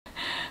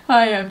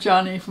Hi, I'm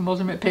Johnny from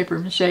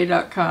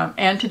UltimatePaperMache.com,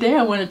 and today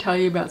I want to tell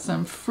you about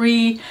some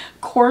free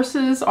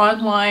courses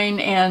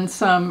online and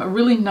some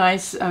really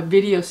nice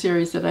video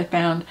series that I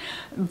found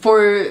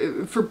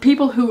for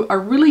people who are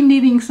really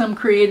needing some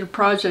creative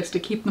projects to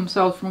keep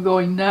themselves from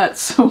going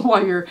nuts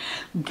while you're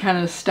kind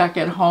of stuck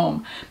at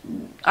home.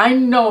 I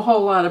know a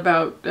whole lot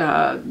about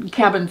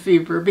cabin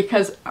fever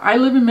because I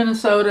live in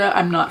Minnesota.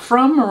 I'm not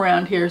from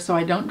around here, so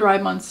I don't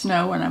drive on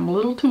snow, and I'm a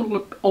little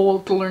too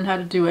old to learn how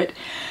to do it.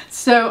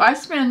 So I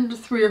spend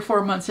 3 or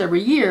 4 months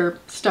every year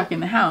stuck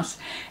in the house,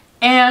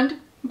 and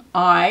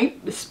I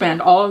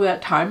spend all of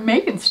that time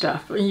making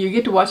stuff. You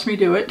get to watch me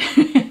do it.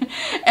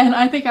 And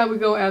I think I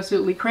would go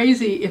absolutely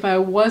crazy if I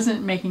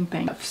wasn't making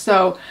things.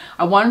 So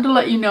I wanted to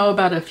let you know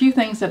about a few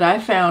things that I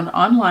found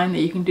online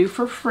that you can do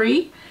for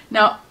free.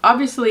 Now,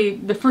 obviously,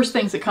 the first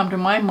things that come to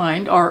my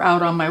mind are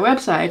out on my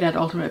website at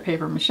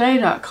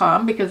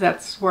UltimatePaperMache.com because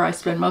that's where I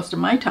spend most of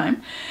my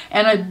time.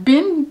 And I've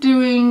been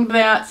doing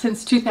that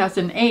since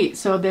 2008,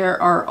 so there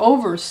are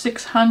over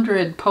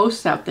 600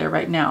 posts out there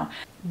right now.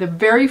 The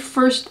very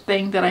first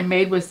thing that I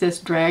made was this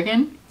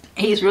dragon.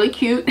 He's really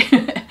cute.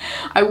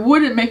 I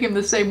wouldn't make him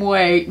the same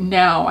way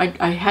now.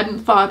 I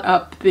hadn't thought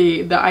up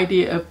the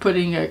idea of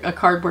putting a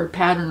cardboard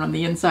pattern on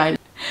the inside.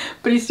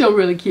 But he's still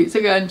really cute, so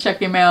go ahead and check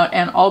him out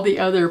and all the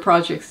other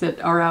projects that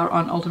are out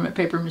on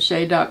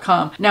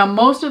UltimatePaperMache.com. Now,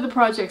 most of the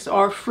projects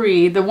are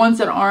free. The ones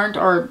that aren't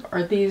are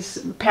these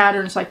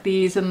patterns like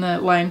these and the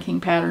Lion King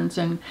patterns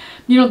and,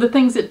 you know, the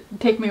things that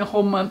take me a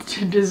whole month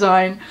to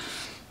design.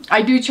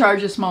 I do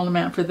charge a small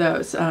amount for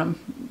those.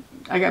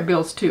 I got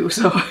bills too,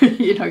 so,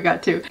 you know, I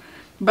got to.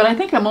 But I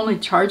think I'm only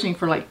charging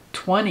for like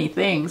 20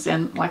 things,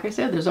 and like I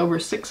said, there's over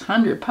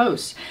 600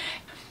 posts.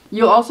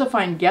 You'll also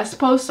find guest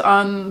posts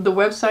on the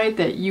website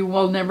that you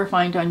will never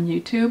find on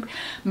YouTube.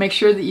 Make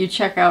sure that you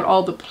check out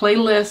all the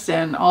playlists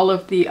and all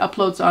of the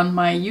uploads on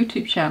my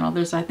YouTube channel.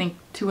 There's, I think,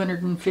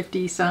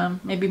 250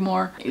 some, maybe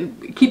more.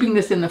 Keeping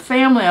this in the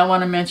family, I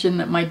want to mention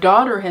that my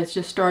daughter has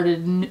just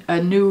started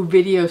a new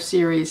video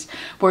series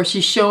where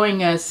she's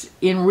showing us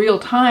in real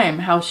time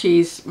how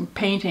she's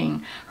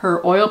painting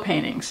her oil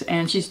paintings.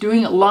 And she's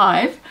doing it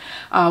live,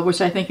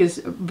 which I think is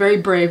very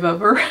brave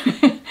of her.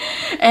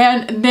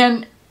 And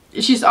then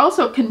she's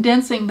also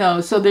condensing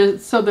those, so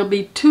there'll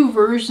be 2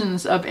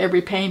 versions of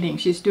every painting.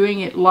 She's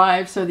doing it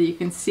live so that you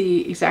can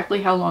see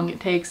exactly how long it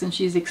takes, and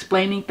she's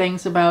explaining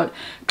things about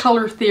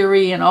color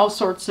theory and all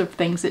sorts of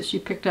things that she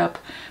picked up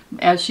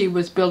as she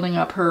was building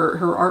up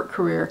her art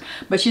career.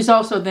 But she's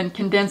also then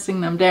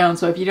condensing them down,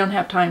 so if you don't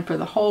have time for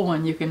the whole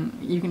one, you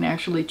can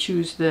actually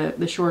choose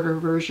the shorter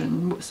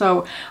version.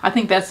 So I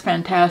think that's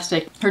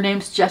fantastic. Her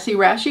name's Jessie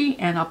Rashi,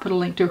 and I'll put a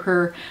link to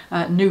her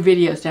new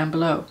videos down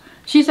below.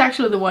 She's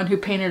actually the one who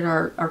painted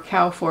our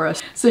cow for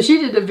us. So she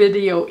did a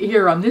video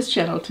here on this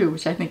channel too,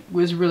 which I think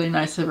was really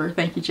nice of her.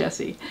 Thank you,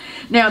 Jessie.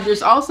 Now,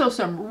 there's also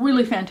some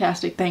really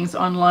fantastic things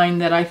online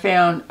that I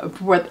found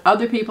of what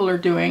other people are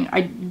doing.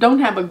 I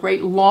don't have a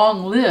great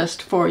long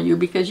list for you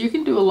because you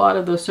can do a lot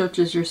of those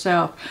searches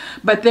yourself.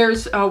 But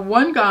there's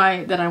one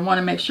guy that I want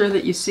to make sure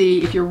that you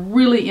see if you're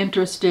really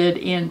interested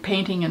in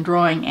painting and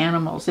drawing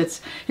animals.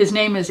 His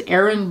name is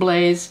Aaron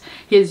Blaise.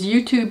 His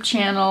YouTube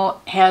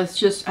channel has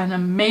just an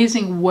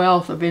amazing wealth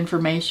of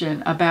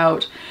information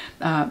about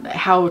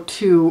how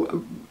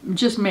to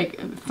just make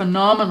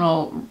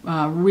phenomenal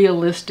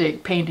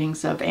realistic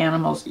paintings of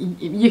animals.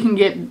 You can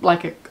get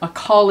like a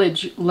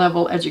college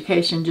level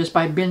education just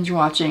by binge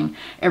watching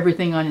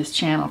everything on his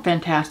channel.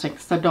 Fantastic,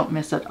 so don't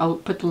miss it. I'll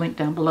put the link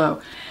down below.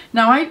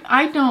 Now,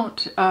 I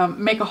don't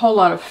make a whole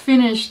lot of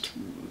finished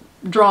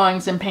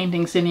drawings and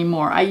paintings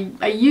anymore.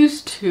 I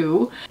used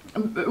to.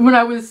 When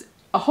I was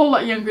a whole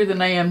lot younger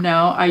than I am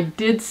now, I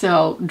did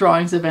sell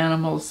drawings of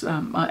animals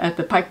at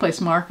the Pike Place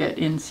Market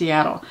in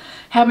Seattle.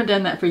 Haven't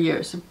done that for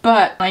years,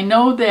 but I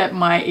know that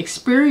my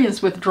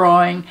experience with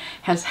drawing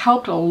has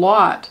helped a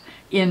lot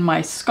in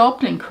my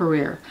sculpting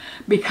career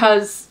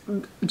because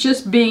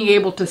just being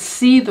able to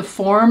see the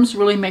forms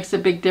really makes a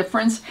big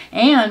difference.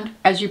 And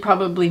as you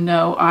probably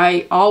know,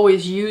 I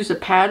always use a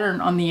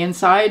pattern on the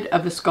inside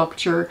of a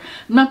sculpture,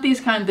 not these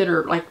kind that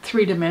are like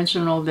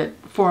 3-dimensional that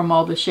form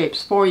all the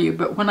shapes for you,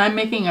 but when I'm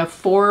making a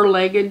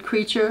 4-legged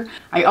creature,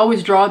 I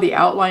always draw the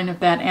outline of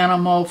that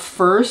animal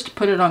first,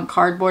 put it on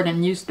cardboard,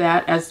 and use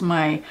that as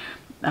my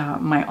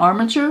my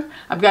armature.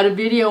 I've got a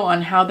video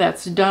on how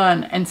that's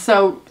done, and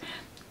so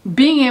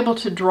being able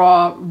to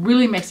draw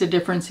really makes a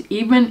difference,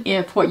 even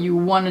if what you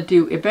want to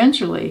do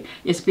eventually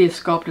is be a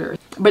sculptor.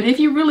 But if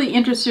you're really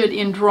interested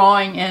in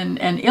drawing and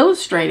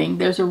illustrating,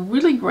 there's a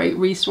really great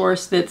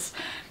resource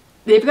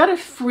they've got a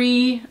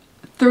free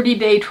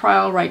 30-day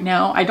trial right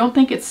now. I don't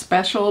think it's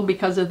special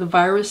because of the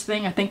virus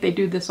thing. I think they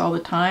do this all the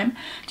time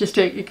just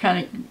to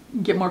kind of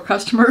get more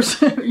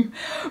customers.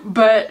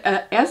 But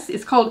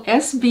it's called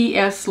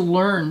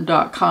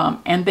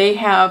svslearn.com, and they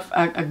have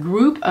a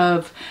group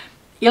of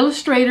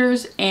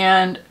illustrators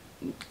and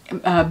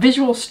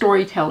visual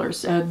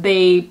storytellers.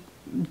 They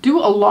do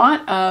a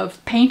lot of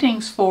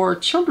paintings for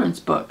children's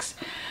books.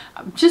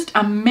 Just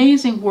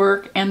amazing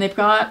work, and they've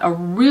got a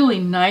really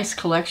nice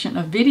collection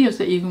of videos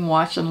that you can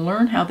watch and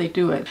learn how they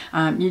do it.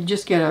 You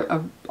just get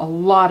a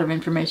lot of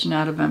information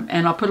out of them,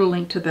 and I'll put a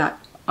link to that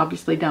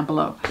obviously down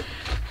below.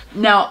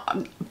 Now,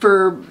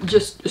 for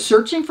just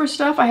searching for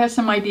stuff, I have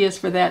some ideas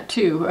for that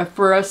too.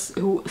 For us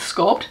who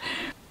sculpt,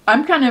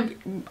 I'm kind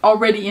of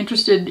already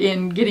interested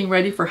in getting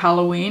ready for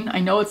Halloween. I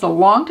know it's a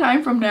long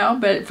time from now,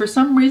 but for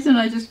some reason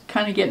I just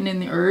kind of getting in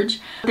the urge.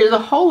 There's a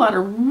whole lot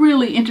of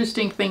really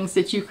interesting things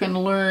that you can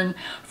learn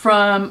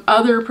from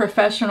other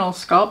professional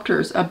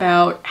sculptors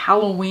about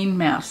Halloween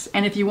masks.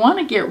 And if you want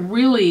to get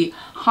really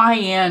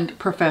high-end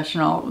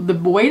professional, the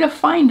way to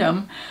find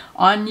them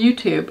on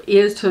YouTube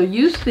is to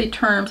use the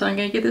terms, and I'm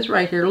going to get this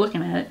right here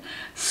looking at it,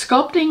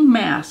 sculpting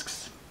masks.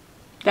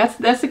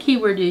 That's the key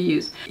word you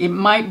use. It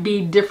might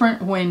be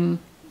different when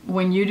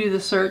you do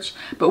the search,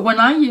 but when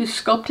I use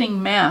sculpting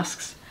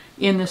masks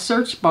in the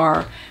search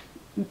bar,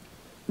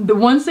 the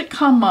ones that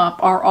come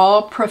up are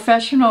all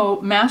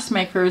professional mask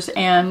makers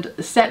and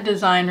set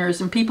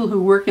designers and people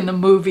who work in the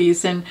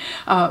movies and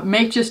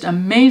make just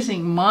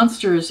amazing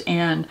monsters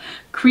and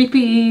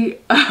creepy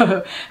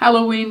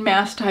Halloween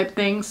mask type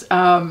things,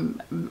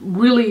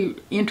 really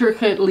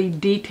intricately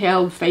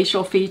detailed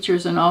facial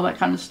features and all that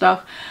kind of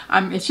stuff.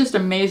 It's just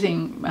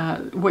amazing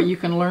what you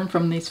can learn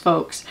from these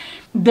folks.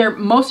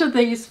 Most of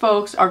these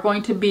folks are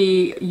going to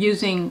be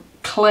using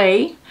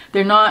clay.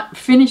 They're not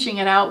finishing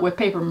it out with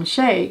paper mache.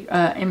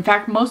 In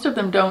fact, most of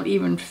them don't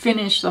even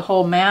finish the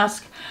whole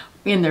mask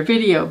in their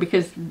video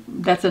because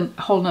that's a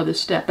whole nother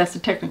step. That's the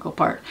technical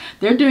part.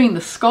 They're doing the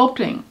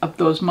sculpting of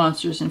those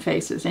monsters and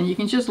faces, and you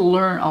can just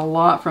learn a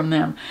lot from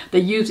them. They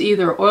use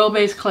either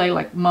oil-based clay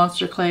like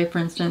Monster Clay, for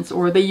instance,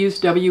 or they use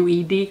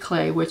WED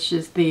clay, which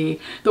is the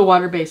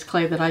water-based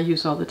clay that I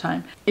use all the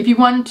time. If you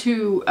wanted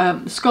to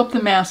sculpt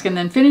the mask and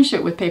then finish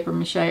it with paper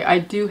mache, I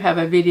do have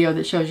a video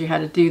that shows you how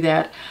to do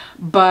that,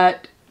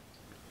 but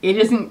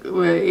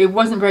it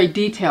wasn't very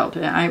detailed.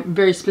 I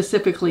very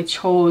specifically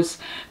chose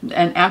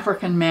an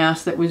African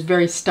mask that was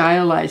very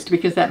stylized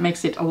because that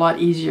makes it a lot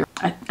easier.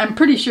 I'm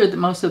pretty sure that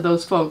most of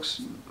those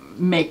folks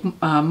make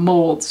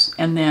molds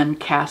and then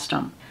cast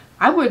them.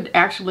 I would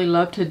actually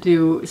love to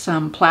do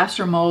some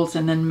plaster molds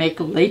and then make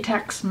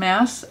latex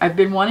masks. I've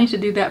been wanting to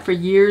do that for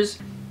years.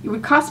 It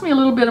would cost me a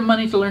little bit of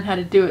money to learn how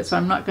to do it, so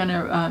I'm not going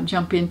to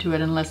jump into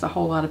it unless a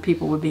whole lot of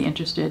people would be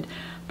interested.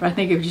 But I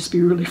think it would just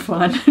be really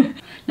fun.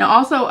 Now,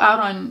 also out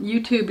on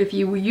YouTube, if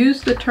you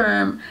use the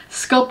term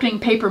sculpting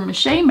paper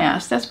mache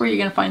masks, that's where you're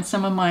going to find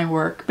some of my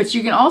work. But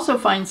you can also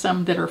find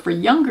some that are for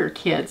younger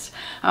kids,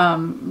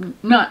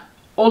 not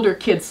older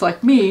kids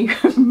like me,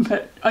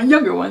 but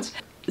younger ones.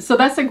 So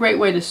that's a great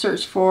way to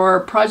search for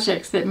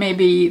projects that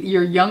maybe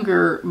your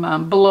younger,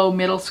 below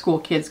middle school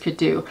kids could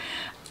do.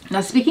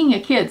 Now, speaking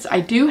of kids, I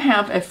do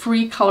have a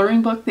free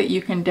coloring book that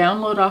you can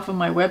download off of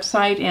my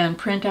website and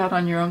print out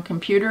on your own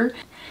computer.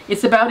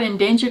 It's about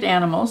endangered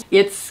animals.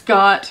 It's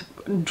got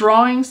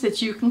drawings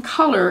that you can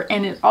color,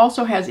 and it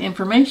also has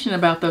information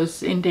about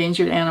those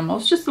endangered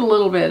animals, just a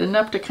little bit,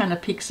 enough to kind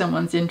of pique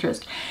someone's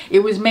interest. It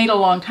was made a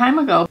long time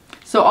ago,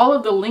 so all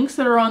of the links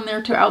that are on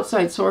there to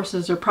outside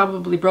sources are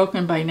probably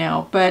broken by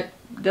now, but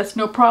that's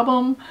no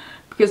problem,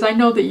 because I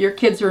know that your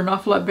kids are an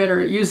awful lot better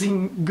at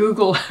using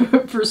Google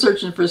for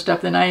searching for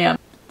stuff than I am.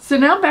 So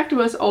now back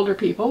to us older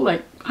people,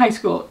 like high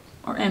school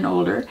and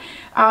older.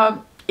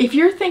 If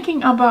you're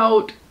thinking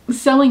about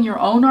selling your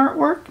own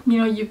artwork, you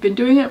know, you've been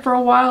doing it for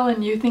a while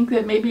and you think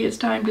that maybe it's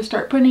time to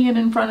start putting it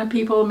in front of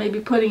people, maybe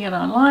putting it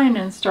online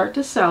and start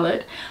to sell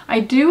it.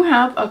 I do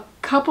have a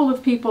couple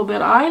of people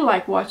that I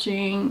like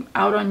watching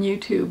out on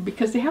YouTube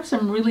because they have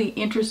some really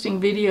interesting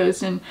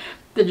videos and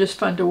they're just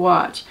fun to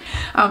watch.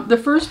 The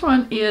first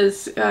one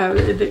is,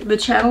 the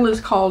channel is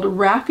called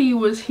Raffi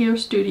Was Here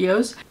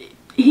Studios.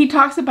 He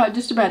talks about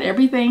just about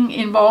everything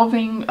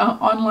involving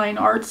online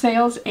art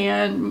sales,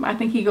 and I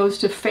think he goes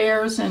to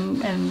fairs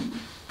and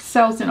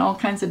sells in all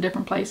kinds of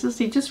different places.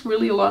 He's just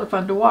really a lot of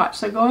fun to watch.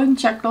 So go ahead and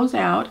check those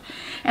out.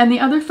 And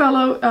the other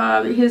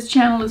fellow, his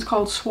channel is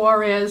called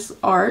Suarez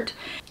Art.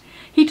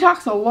 He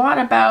talks a lot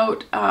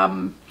about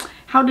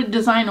how to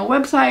design a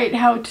website,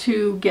 how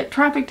to get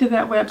traffic to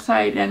that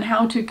website, and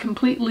how to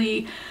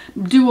completely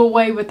do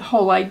away with the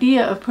whole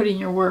idea of putting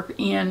your work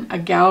in a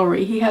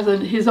gallery. He has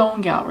his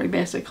own gallery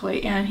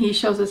basically, and he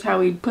shows us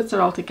how he puts it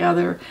all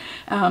together.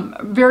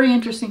 Very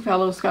interesting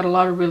fellow, has got a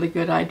lot of really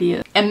good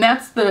ideas. And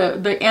that's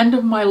the end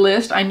of my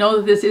list. I know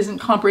that this isn't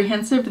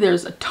comprehensive.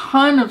 There's a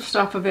ton of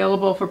stuff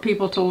available for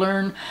people to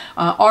learn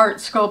art,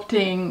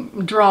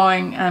 sculpting,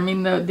 drawing. I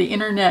mean, the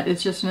internet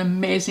is just an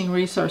amazing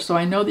resource, so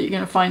I know that you're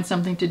going to find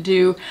something to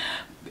do.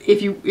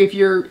 If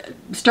you're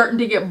starting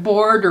to get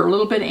bored or a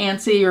little bit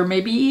antsy or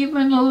maybe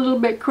even a little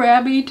bit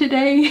crabby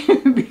today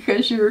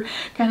because you're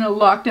kind of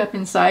locked up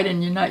inside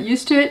and you're not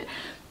used to it,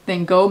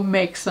 then go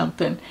make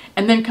something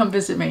and then come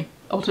visit me,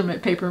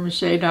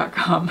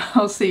 ultimatepapermache.com.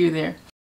 I'll see you there.